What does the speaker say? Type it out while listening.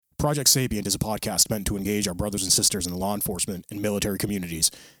Project Sapient is a podcast meant to engage our brothers and sisters in the law enforcement and military communities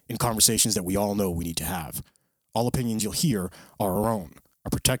in conversations that we all know we need to have. All opinions you'll hear are our own,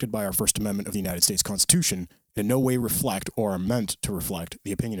 are protected by our First Amendment of the United States Constitution, and in no way reflect or are meant to reflect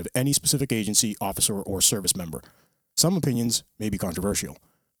the opinion of any specific agency, officer, or service member. Some opinions may be controversial.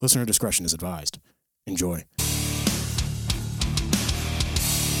 Listener discretion is advised. Enjoy.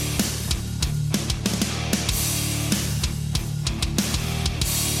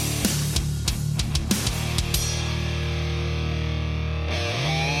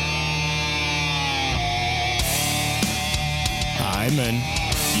 Hyman.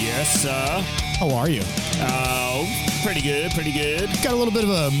 Yes, sir. How are you? Pretty good, pretty good. Got a little bit of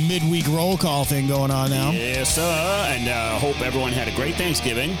a midweek roll call thing going on now. Yes, sir. And hope everyone had a great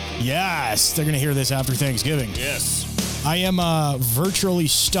Thanksgiving. Yes, they're going to hear this after Thanksgiving. Yes. I am virtually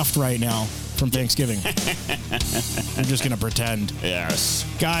stuffed right now from Thanksgiving. I'm just going to pretend. Yes.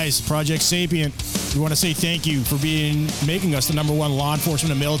 Guys, Project Sapient, we want to say thank you for making us the #1 law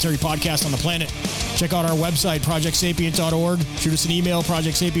enforcement and military podcast on the planet. Check out our website, projectsapient.org. Shoot us an email,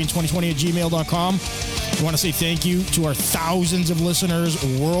 projectsapient2020@gmail.com. We want to say thank you to our thousands of listeners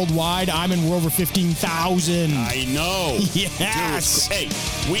worldwide. We're over 15,000. I know. Yes. Dude, hey,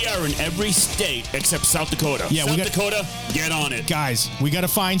 we are in every state except South Dakota. Yeah, South Dakota, get on it. Guys, we got to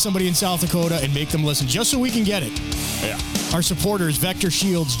find somebody in South Dakota and make them listen just so we can get it. Yeah. Our supporters, Vector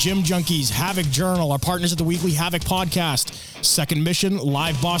Shields, Gym Junkies, Havoc Journal, our partners at the Weekly Havoc Podcast, Second Mission,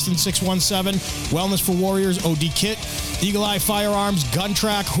 Live Boston 617, Wellness for Warriors, OD Kit, Eagle Eye Firearms, Gun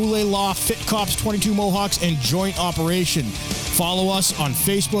Track, Hule Law, Fit Cops 22 Mohawks, and Joint Operation. Follow us on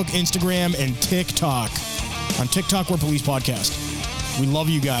Facebook, Instagram, and TikTok. On TikTok, we're Police Podcast. We love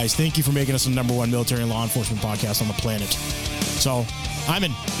you guys. Thank you for making us the #1 military and law enforcement podcast on the planet. So,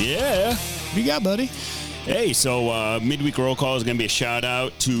 Hyman. Yeah. What do you got, buddy? Hey, so midweek roll call is going to be a shout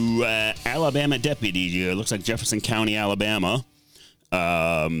out to Alabama deputy. It looks like Jefferson County, Alabama,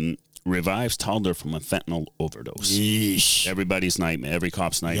 revives toddler from a fentanyl overdose. Yeesh. Everybody's nightmare, every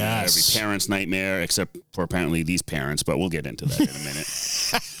cop's nightmare, Yes. every parent's nightmare, except for apparently these parents. But we'll get into that in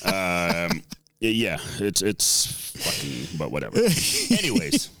a minute. Yeah, it's fucking, but whatever.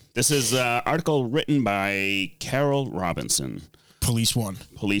 Anyways, this is an article written by Carol Robinson. Police One,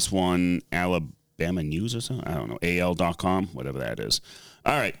 Alabama News or something? I don't know. AL.com, whatever that is.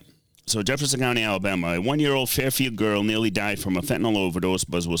 All right. So Jefferson County, Alabama, a 1-year-old Fairfield girl nearly died from a fentanyl overdose,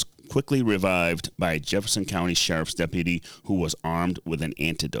 but was quickly revived by a Jefferson County Sheriff's deputy who was armed with an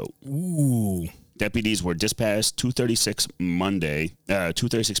antidote. Ooh. Deputies were dispatched 2:36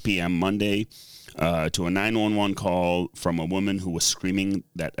 p.m. Monday to a 911 call from a woman who was screaming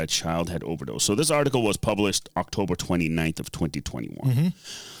that a child had overdosed. So this article was published October 29th of 2021. Mm-hmm.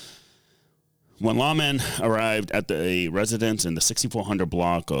 When lawmen arrived at the residence in the 6400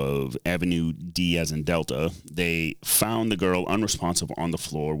 block of Avenue D as in Delta, they found the girl unresponsive on the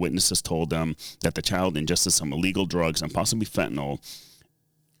floor. Witnesses told them that the child ingested some illegal drugs and possibly fentanyl,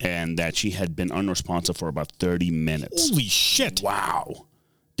 and that she had been unresponsive for about 30 minutes. Holy shit. Wow.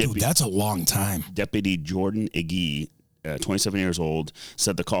 Dude, that's a long time. Deputy Jordan Iggy, 27 years old,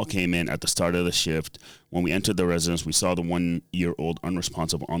 said the call came in at the start of the shift. When we entered the residence, we saw the 1-year-old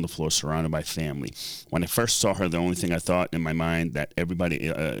unresponsive on the floor surrounded by family. When I first saw her, the only thing I thought in my mind that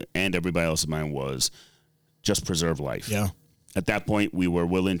everybody else's mind was just preserve life. Yeah. At that point, we were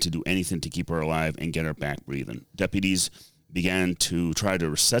willing to do anything to keep her alive and get her back breathing. Deputies began to try to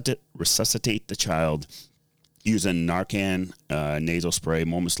resuscitate the child using Narcan nasal spray.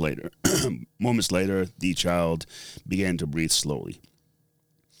 Moments later, the child began to breathe slowly.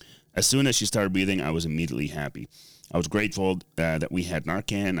 As soon as she started breathing, I was immediately happy. I was grateful that we had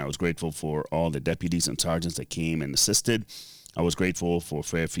Narcan. I was grateful for all the deputies and sergeants that came and assisted. I was grateful for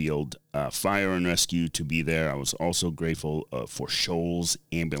Fairfield Fire and Rescue to be there. I was also grateful for Shoals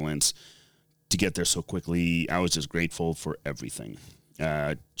Ambulance to get there so quickly. I was just grateful for everything.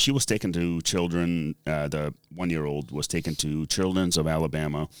 She was taken to the 1-year-old was taken to Children's of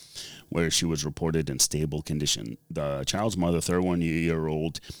Alabama, where she was reported in stable condition. The child's mother,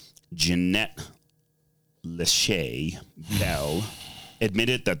 31-year-old Jeanette Lachey Bell,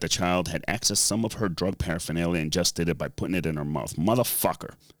 admitted that the child had accessed some of her drug paraphernalia and just did it by putting it in her mouth.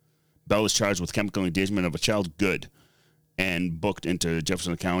 Motherfucker. Bell was charged with chemical endangerment of a child good and booked into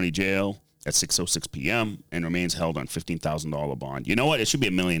Jefferson County Jail at 6:06 p.m. and remains held on $15,000 bond. You know what? It should be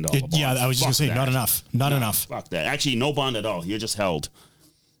 $1 million bond. Yeah, I was just going to say, that. not enough. Not enough. Fuck that. Actually, no bond at all. You're just held.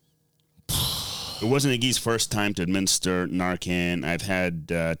 It wasn't Iggy's first time to administer Narcan. I've had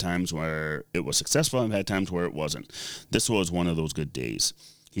times where it was successful. I've had times where it wasn't. This was one of those good days.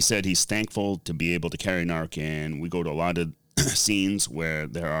 He said he's thankful to be able to carry Narcan. We go to a lot of scenes where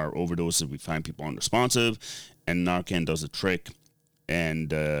there are overdoses. We find people unresponsive, and Narcan does a trick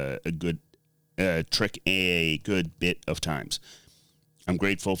and a good bit of times. I'm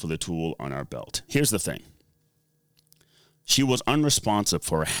grateful for the tool on our belt. Here's the thing. She was unresponsive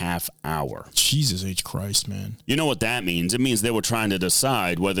for a half hour. Jesus H. Christ, man. You know what that means? It means they were trying to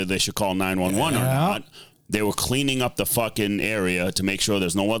decide whether they should call 911 or not. They were cleaning up the fucking area to make sure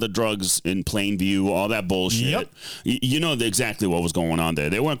there's no other drugs in plain view, all that bullshit. Yep. You know exactly what was going on there.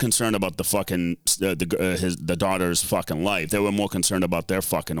 They weren't concerned about the fucking the daughter's fucking life. They were more concerned about their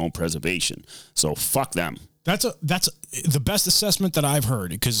fucking own preservation. So fuck them. That's the best assessment that I've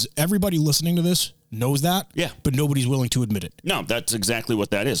heard, because everybody listening to this knows that. Yeah. But nobody's willing to admit it. No, that's exactly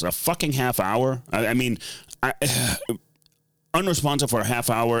what that is. A fucking half hour. I mean, unresponsive for a half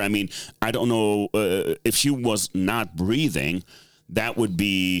hour. I mean, I don't know if she was not breathing, that would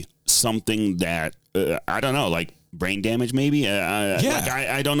be something that I don't know, like brain damage, maybe. Yeah. Like,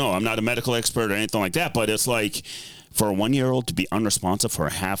 I don't know. I'm not a medical expert or anything like that, but it's like for a 1-year-old to be unresponsive for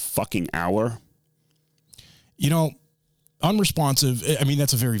a half fucking hour. You know, unresponsive, I mean,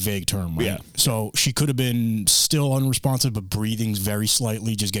 that's a very vague term, right? Yeah. So she could have been still unresponsive, but breathing very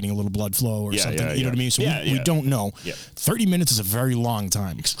slightly, just getting a little blood flow or something. You know what I mean? So we don't know. Yeah. 30 minutes is a very long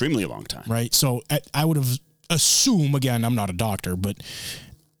time. Extremely long time. Right? So I would have assumed, again, I'm not a doctor, but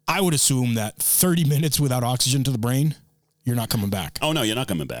I would assume that 30 minutes without oxygen to the brain, you're not coming back. Oh, no, you're not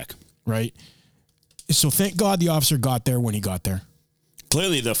coming back. Right? So thank God the officer got there when he got there.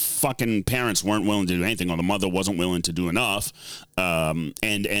 Clearly, the fucking parents weren't willing to do anything, or the mother wasn't willing to do enough. And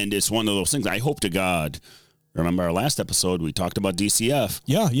it's one of those things. I hope to God. Remember our last episode? We talked about DCF.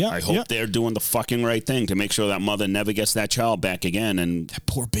 Yeah. I hope they're doing the fucking right thing to make sure that mother never gets that child back again. And that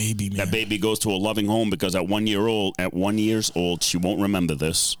poor baby, man. That baby goes to a loving home, because at 1 year old, she won't remember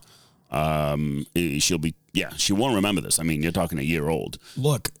this. She won't remember this. I mean, you're talking a year old.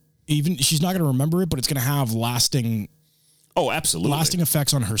 Look, even she's not going to remember it, but it's going to have lasting. Oh, absolutely. Lasting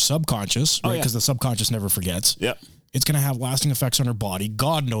effects on her subconscious, right? Because the subconscious never forgets. Yep. It's going to have lasting effects on her body.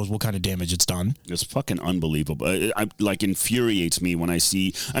 God knows what kind of damage it's done. It's fucking unbelievable. It infuriates me when I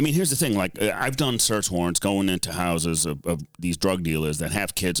see. I mean, here's the thing. Like, I've done search warrants going into houses of these drug dealers that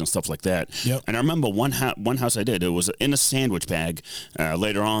have kids and stuff like that. Yep. And I remember one house I did. It was in a sandwich bag.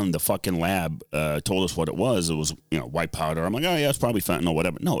 Later on, the fucking lab told us what it was. It was, white powder. I'm like, oh yeah, it's probably fentanyl,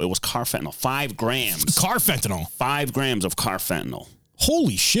 whatever. No, it was carfentanil. 5 grams. Carfentanil. 5 grams of carfentanil.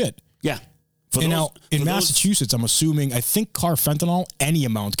 Holy shit. Yeah. In Massachusetts, I think carfentanil, any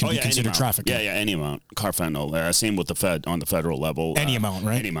amount can be considered trafficking. Yeah, any amount. Carfentanil. Same with on the federal level. Any amount,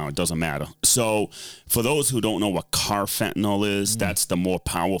 right? Any amount. It doesn't matter. So for those who don't know what carfentanil is, that's the more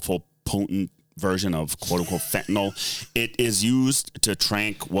powerful, potent version of quote-unquote fentanyl. It is used to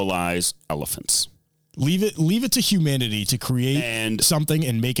tranquilize elephants. Leave it to humanity to create something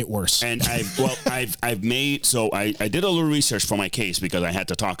and make it worse. And I did a little research for my case because I had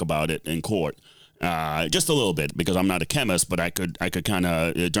to talk about it in court. Just a little bit, because I'm not a chemist, but I could kind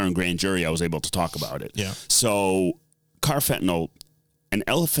of, during grand jury, I was able to talk about it. Yeah. So carfentanil, an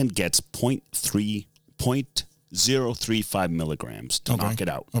elephant gets 0.035 milligrams to knock it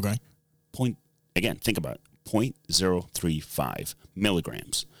out. Okay. Again, think about it. 0.035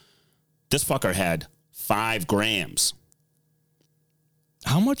 milligrams. This fucker had 5 grams.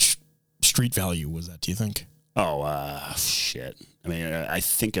 How much street value was that, do you think? Oh, shit. I mean, I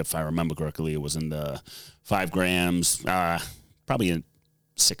think if I remember correctly, it was in the 5 grams, probably in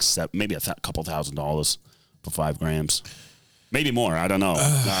 6, 7, maybe a couple $1,000s for 5 grams. Maybe more. I don't know.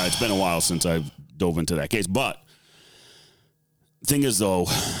 It's been a while since I've dove into that case. But thing is, though,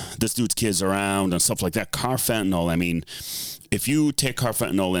 this dude's kids around and stuff like that. Carfentanil, I mean, if you take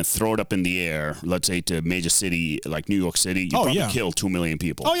carfentanil and throw it up in the air, let's say to a major city like New York City, you probably kill 2 million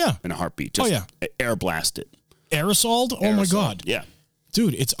people. Oh, yeah. In a heartbeat. Just air blast it. Aerosol? Oh, my God. Yeah.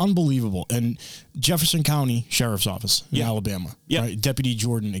 Dude, it's unbelievable. And Jefferson County Sheriff's Office in Alabama. Yeah. Right? Deputy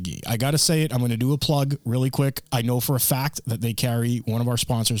Jordan McGee. I got to say it. I'm going to do a plug really quick. I know for a fact that they carry one of our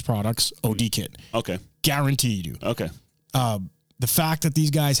sponsors' products, OD Kit. Okay. Guaranteed you. Okay. The fact that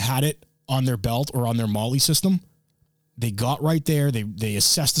these guys had it on their belt or on their Molly system, they got right there. They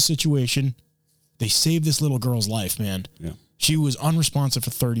assessed the situation. They saved this little girl's life, man. Yeah. She was unresponsive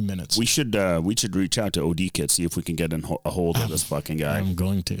for 30 minutes. We should reach out to OD Kit, see if we can get a hold of this fucking guy. I'm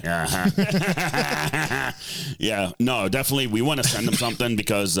going to. Yeah, no, definitely. We want to send them something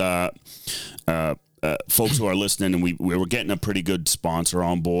because folks who are listening, and we were getting a pretty good sponsor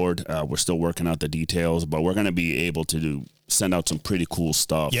on board. We're still working out the details, but we're going to be able to send out some pretty cool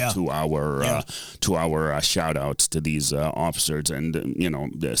stuff to our shout outs to these officers. And,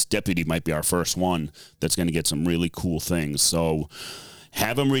 this deputy might be our first one that's going to get some really cool things. So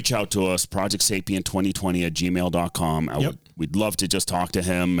have him reach out to us, projectsapient2020@gmail.com. We'd love to just talk to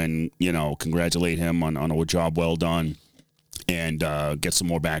him and, congratulate him on a job well done and get some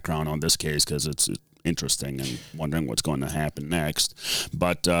more background on this case because it's interesting and wondering what's going to happen next.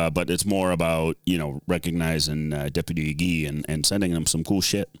 But it's more about, recognizing Deputy Gee and sending them some cool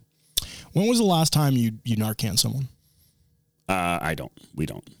shit. When was the last time you Narcan someone? We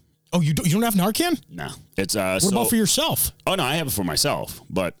don't. Oh, you don't have Narcan? No. It's what about for yourself? Oh no, I have it for myself,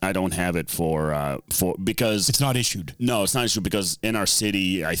 but I don't have it for because it's not issued. No, it's not issued because in our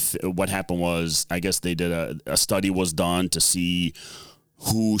city, what happened was I guess they did a study was done to see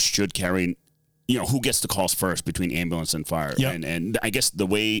who should carry, who gets the calls first between ambulance and fire, and I guess the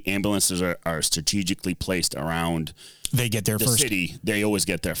way ambulances are strategically placed around. They get there first. City, they always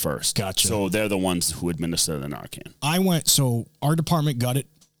get there first. Gotcha. So they're the ones who administer the Narcan. So our department got it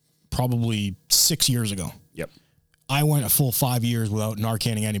probably 6 years ago. Yep. I went a full 5 years without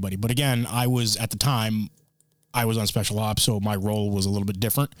Narcanning anybody. But again, I was on special ops, so my role was a little bit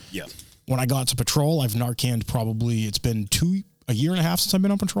different. Yeah. When I got to patrol, I've Narcanned probably, it's been a year and a half since I've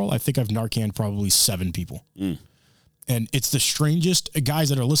been on patrol. I think I've Narcanned probably 7 people. And it's the strangest, guys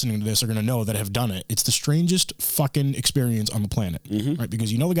that are listening to this are going to know that have done it. It's the strangest fucking experience on the planet, right?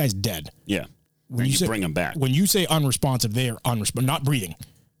 Because the guy's dead. Yeah. When you bring him back. When you say unresponsive, they are not breathing,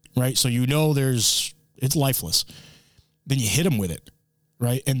 right? So it's lifeless. Then you hit him with it,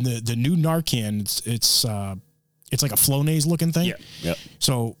 right? And the new Narcan, it's like a Flonase looking thing. Yeah. Yep.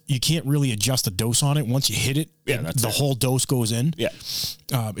 So you can't really adjust the dose on it. Once you hit it, the whole dose goes in. Yeah.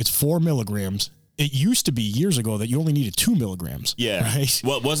 It's 4 milligrams. It used to be years ago that you only needed 2 milligrams. Yeah. Right?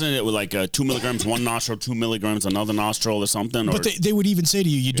 Well, wasn't it like 2 milligrams, one nostril, 2 milligrams, another nostril or something? But they would even say to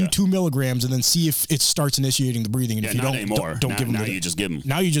you, do 2 milligrams and then see if it starts initiating the breathing. And if you not don't, anymore. don't give them now you just give them.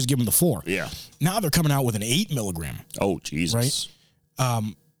 Now you just give them the 4. Yeah. Now they're coming out with an 8 milligram. Oh, Jesus. Right?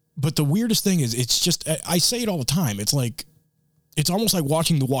 But the weirdest thing is it's just, I say it all the time. It's like, it's almost like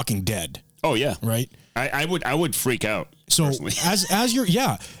watching The Walking Dead. Oh yeah. Right. I would freak out. So personally. as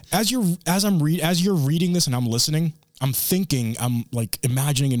you're reading this and I'm listening, I'm like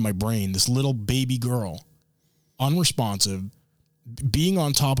imagining in my brain this little baby girl, unresponsive, being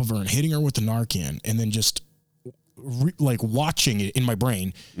on top of her and hitting her with the Narcan, and then just watching it in my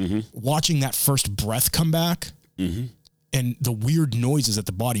brain, watching that first breath come back, and the weird noises that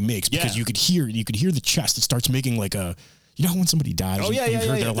the body makes because you could hear the chest. It starts making like a. You know when somebody dies, you've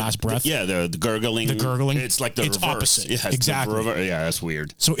heard their last breath? The gurgling. The gurgling. It's like it's reverse. Opposite. Yeah, exactly. Yeah, that's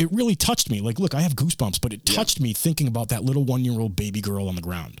weird. So it really touched me. Like, look, I have goosebumps, but it touched me thinking about that little 1-year-old baby girl on the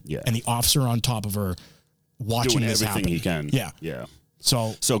ground. Yeah. And the officer on top of her watching doing this everything happen. he can. Yeah. Yeah.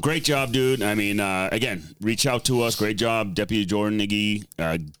 So great job, dude. I mean, again, reach out to us. Great job, Deputy Jordan Iggy.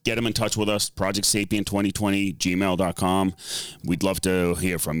 Get him in touch with us, projectsapient2020@gmail.com. We'd love to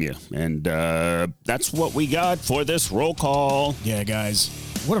hear from you. And that's what we got for this roll call. Yeah, guys.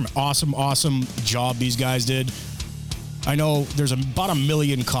 What an awesome job these guys did. I know there's about 1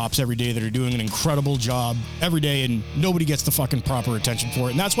 million cops every day that are doing an incredible job every day, and nobody gets the fucking proper attention for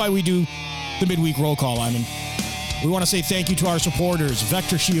it. And that's why we do the midweek roll call. I mean, we want to say thank you to our supporters,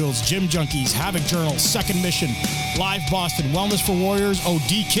 Vector Shields, Gym Junkies, Havoc Journal, Second Mission, Live Boston, Wellness for Warriors,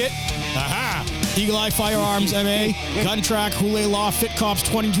 OD Kit, Eagle Eye Firearms, MA, Gun Track, Houlet Law, Fit Cops,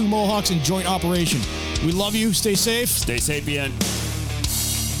 22 Mohawks, and Joint Operation. We love you. Stay safe. Stay sapient.